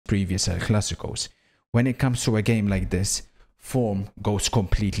previous El Clasicos. When it comes to a game like this, form goes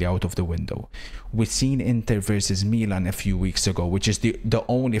completely out of the window. We've seen Inter versus Milan a few weeks ago, which is the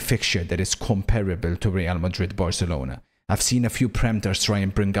only fixture that is comparable to Real Madrid Barcelona. I've seen a few Premters try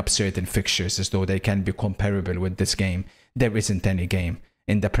and bring up certain fixtures as though they can be comparable with this game. There isn't any game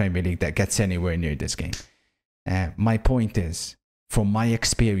in the Premier League that gets anywhere near this game. My point is, from my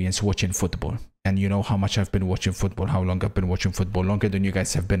experience watching football, and you know how much I've been watching football, how long I've been watching football, longer than you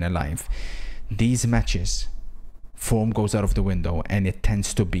guys have been alive. These matches, form goes out of the window and it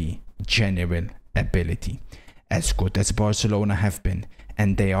tends to be genuine ability. As good as Barcelona have been,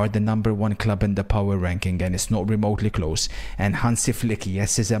 and they are the #1 club in the power ranking, and it's not remotely close, and Hansi Flick,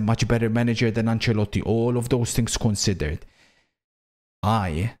 yes, is a much better manager than Ancelotti, all of those things considered,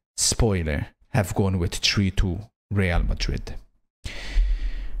 I, spoiler, have gone with 3-2 Real Madrid.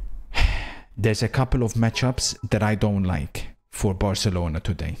 There's a couple of matchups that I don't like for Barcelona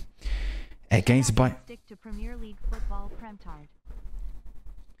today. Against Stick to Premier League football Premtard.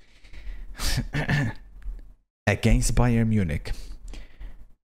 Against Bayern Munich,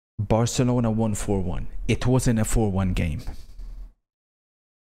 Barcelona won 4-1. It wasn't a 4-1 game.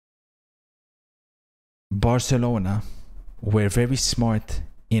 Barcelona were very smart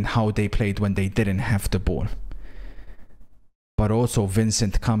in how they played when they didn't have the ball. But also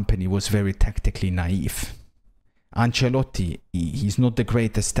Vincent Kompany was very tactically naive. Ancelotti, he's not the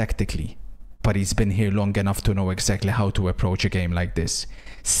greatest tactically, but he's been here long enough to know exactly how to approach a game like this.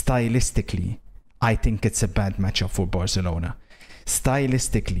 Stylistically, I think it's a bad matchup for Barcelona.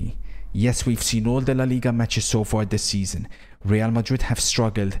 Stylistically, yes, we've seen all the La Liga matches so far this season. Real Madrid have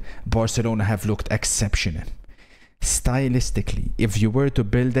struggled, Barcelona have looked exceptional. Stylistically, if you were to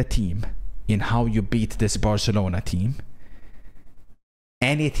build a team in how you beat this Barcelona team,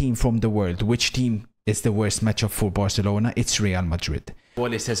 any team from the world, which team is the worst matchup for Barcelona? It's Real Madrid.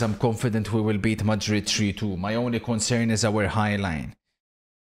 Wally says, I'm confident we will beat Madrid 3-2. My only concern is our high line.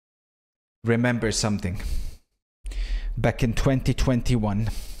 Remember something. Back in 2021,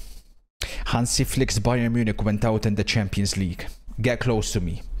 Hansi Flick's Bayern Munich went out in the Champions League. Get close to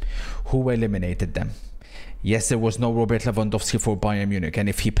me. Who eliminated them? Yes, there was no Robert Lewandowski for Bayern Munich, and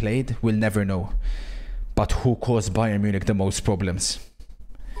if he played, we'll never know. But who caused Bayern Munich the most problems?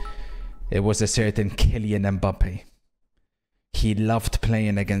 It was a certain Kylian Mbappe. He loved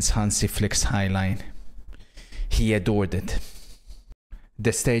playing against Hansi Flick's high line. He adored it.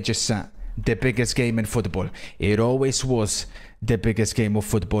 The stage is set. The biggest game in football. It always was the biggest game of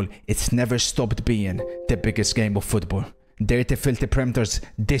football. It's never stopped being the biggest game of football. Dirty filthy Premters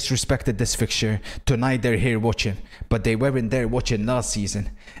disrespected this fixture. Tonight they're here watching, but they weren't there watching last season.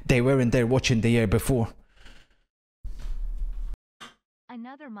 They weren't there watching the year before.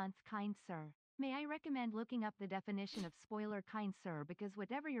 Another month, kind sir. May I recommend looking up the definition of spoiler, kind sir, because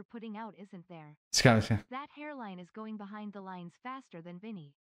whatever you're putting out isn't there. That hairline is going behind the lines faster than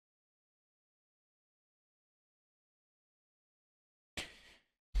Vinny.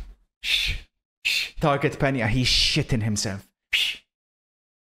 Shh. Shh. Target Penny, he's shitting himself. Shh.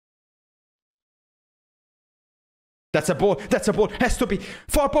 That's a ball. That's a ball. Has to be.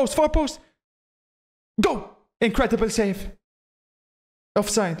 Far post. Far post. Go. Incredible save.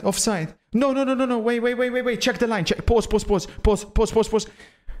 Offside. Offside. No. Wait. Check the line. Check. Pause.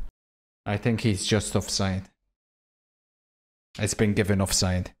 I think he's just offside. It's been given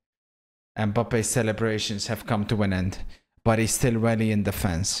offside. Mbappe's celebrations have come to an end, but he's still rallying the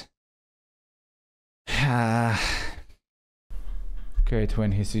fans. Great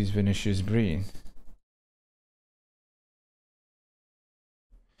when he sees Vinicius breathe.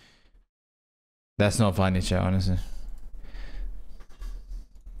 That's not funny, chat, honestly.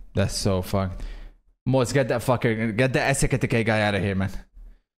 That's so fucked. Mods, get that fucker, get the Esekatike guy out of here, man.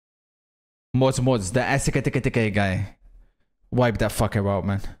 Mods, the Esekatike guy. Wipe that fucker out,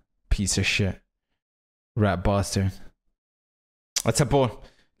 man. Piece of shit. Rat bastard. That's a ball.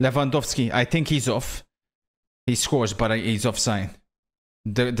 Lewandowski, I think he's off. He scores, but he's offside.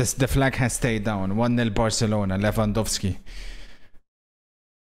 The flag has stayed down. 1-0 Barcelona. Lewandowski.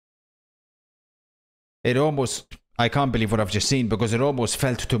 It almost... I can't believe what I've just seen, because it almost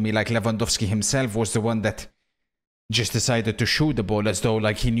felt to me like Lewandowski himself was the one that just decided to shoot the ball as though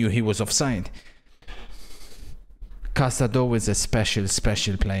like he knew he was offside. Casado is a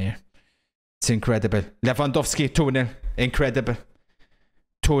special player. It's incredible. Lewandowski 2-0. Incredible.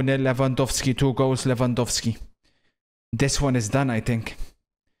 2-0 Lewandowski. 2 goals Lewandowski. This one is done, I think.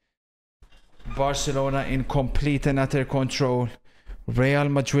 Barcelona in complete and utter control. Real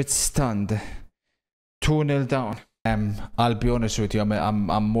Madrid stunned. 2-0 down. I'll be honest with you,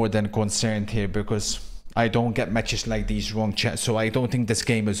 I'm more than concerned here, because I don't get matches like these wrong, chat. So I don't think this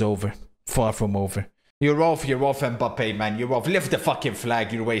game is over. Far from over. You're off, Mbappe, man. You're off. Lift the fucking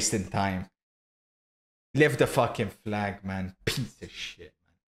flag. You're wasting time. Lift the fucking flag, man. Piece of shit,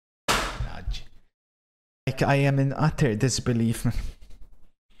 man. Nudge. Like, I am in utter disbelief, man.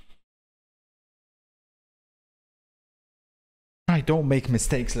 I don't make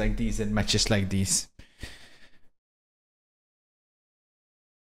mistakes like these in matches like these.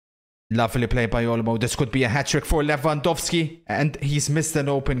 Lovely play by Olmo. This could be a hat-trick for Lewandowski. And he's missed an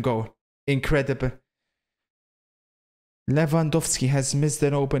open goal. Incredible. Lewandowski has missed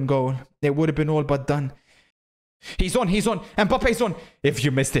an open goal. It would have been all but done. He's on. Mbappe's on. If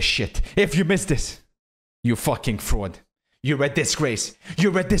you miss this shit. If you miss this. You fucking fraud. You're a disgrace.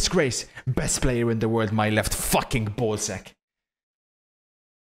 You're a disgrace. Best player in the world, my left fucking ballsack.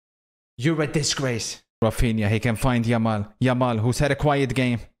 You're a disgrace. Rafinha, he can find Yamal. Yamal, who's had a quiet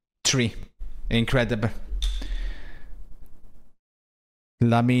game. 3. Incredible.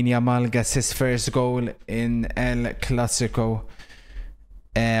 Lamine Yamal gets his first goal in El Clasico.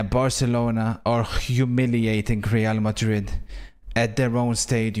 Barcelona are humiliating Real Madrid at their own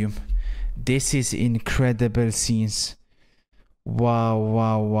stadium. This is incredible scenes.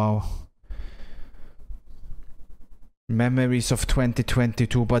 Wow. Memories of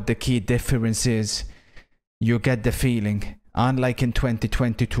 2022, but the key difference is you get the feeling, unlike in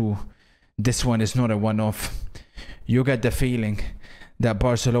 2022, this one is not a one-off. You get the feeling that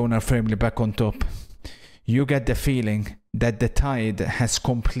Barcelona are firmly back on top. You get the feeling that the tide has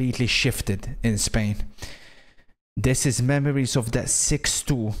completely shifted in Spain. This is memories of that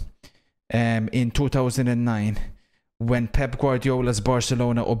 6-2 in 2009 when Pep Guardiola's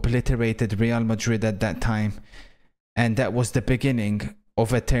Barcelona obliterated Real Madrid at that time. And that was the beginning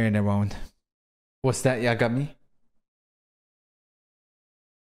of a turnaround. What's that, Yagami?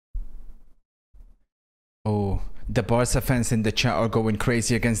 Oh, the Barca fans in the chat are going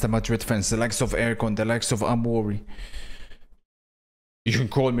crazy against the Madrid fans. The likes of Erkon, the likes of Amori. You can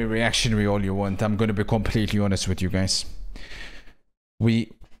call me reactionary all you want. I'm going to be completely honest with you guys.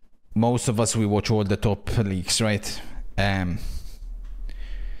 Most of us, we watch all the top leagues, right?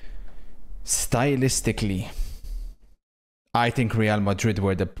 Stylistically, I think Real Madrid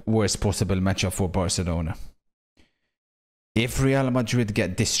were the worst possible matchup for Barcelona. If Real Madrid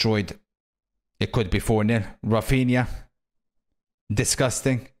get destroyed, it could be 4-0. Rafinha.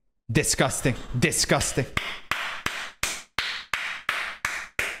 Disgusting. Disgusting. Disgusting.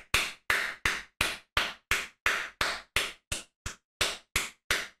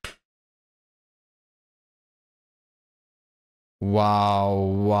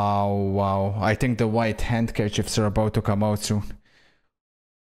 Wow. I think the white handkerchiefs are about to come out soon.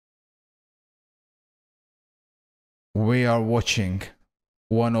 We are watching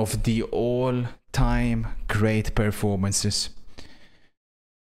one of the all-time great performances.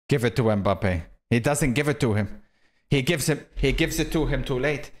 Give it to Mbappe. He doesn't give it to him. He gives it to him too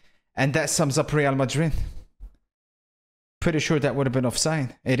late. And that sums up Real Madrid. Pretty sure that would have been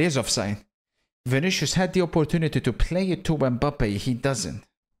offside. It is offside. Vinicius had the opportunity to play it to Mbappe. He doesn't.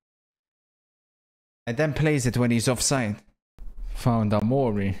 And then plays it when he's offside. Found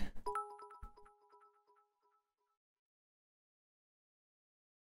Amori.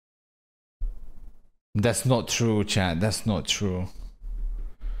 That's not true, chat. That's not true.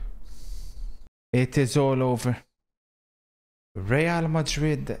 It is all over. Real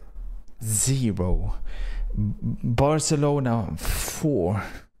Madrid 0. Barcelona 4.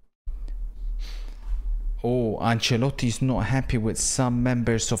 Oh, Ancelotti's not happy with some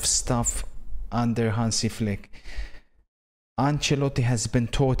members of staff under Hansi Flick. Ancelotti has been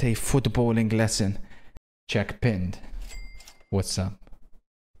taught a footballing lesson. Check pinned. What's up?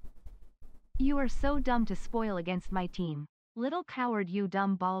 You are so dumb to spoil against my team. Little coward, you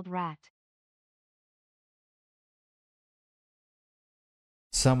dumb bald rat.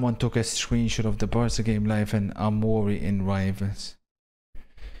 Someone took a screenshot of the Barca game live and Amori in Rivals.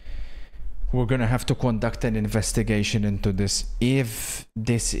 We're gonna have to conduct an investigation into this. If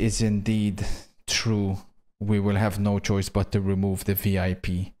this is indeed true, we will have no choice but to remove the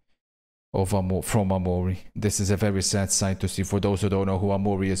VIP of from Amori. This is a very sad sight to see. For those who don't know who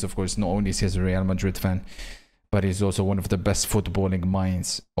Amori is, of course, not only is he a Real Madrid fan, but he's also one of the best footballing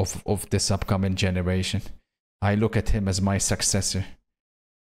minds of this upcoming generation. I look at him as my successor.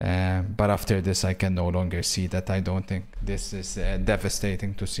 But after this, I can no longer see that. I don't think this is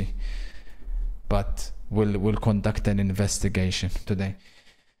devastating to see. But we'll conduct an investigation today.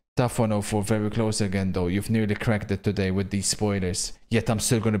 Tough 104, very close again though. You've nearly cracked it today with these spoilers. Yet I'm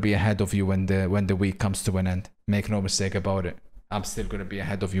still going to be ahead of you when the week comes to an end. Make no mistake about it. I'm still going to be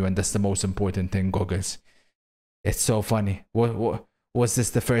ahead of you, and that's the most important thing, Goggles. It's so funny. Was this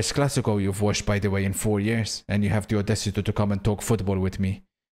the first Clasico you've watched, by the way, in 4 years? And you have the audacity to come and talk football with me.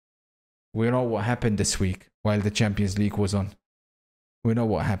 We know what happened this week while the Champions League was on. We know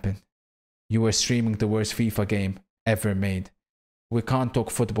what happened. You were streaming the worst FIFA game ever made. We can't talk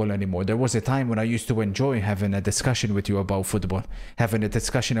football anymore. There was a time when I used to enjoy having a discussion with you about football, having a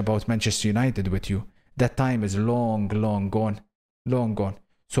discussion about Manchester United with you. That time is long, long gone. Long gone.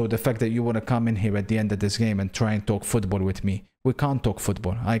 So the fact that you want to come in here at the end of this game and try and talk football with me, we can't talk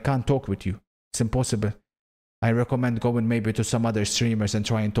football. I can't talk with you. It's impossible. I recommend going maybe to some other streamers and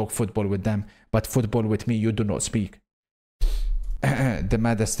try and talk football with them. But football with me, you do not speak. The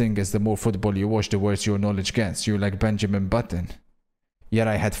maddest thing is the more football you watch, the worse your knowledge gets. You're like Benjamin Button. Yeah,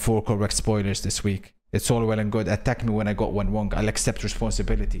 I had 4 correct spoilers this week. It's all well and good. Attack me when I got one wrong. I'll accept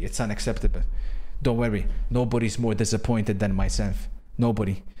responsibility. It's unacceptable. Don't worry. Nobody's more disappointed than myself.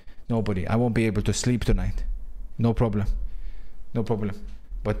 Nobody. Nobody. I won't be able to sleep tonight. No problem. No problem.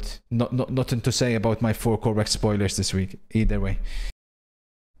 But nothing to say about my 4 correct spoilers this week. Either way.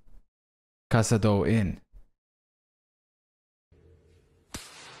 Casado in.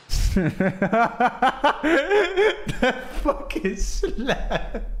 That fucking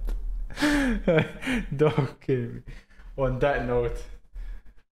slap. Don't kill me. On that note,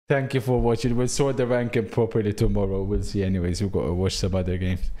 thank you for watching. We'll sort the ranking properly tomorrow. We'll see. Anyways, we've got to watch some other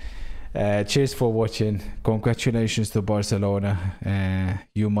games. Cheers for watching. Congratulations to Barcelona.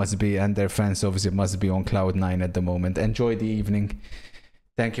 You must be, and their fans obviously must be on cloud 9 at the moment. Enjoy the evening.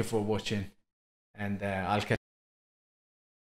 Thank you for watching, and I'll catch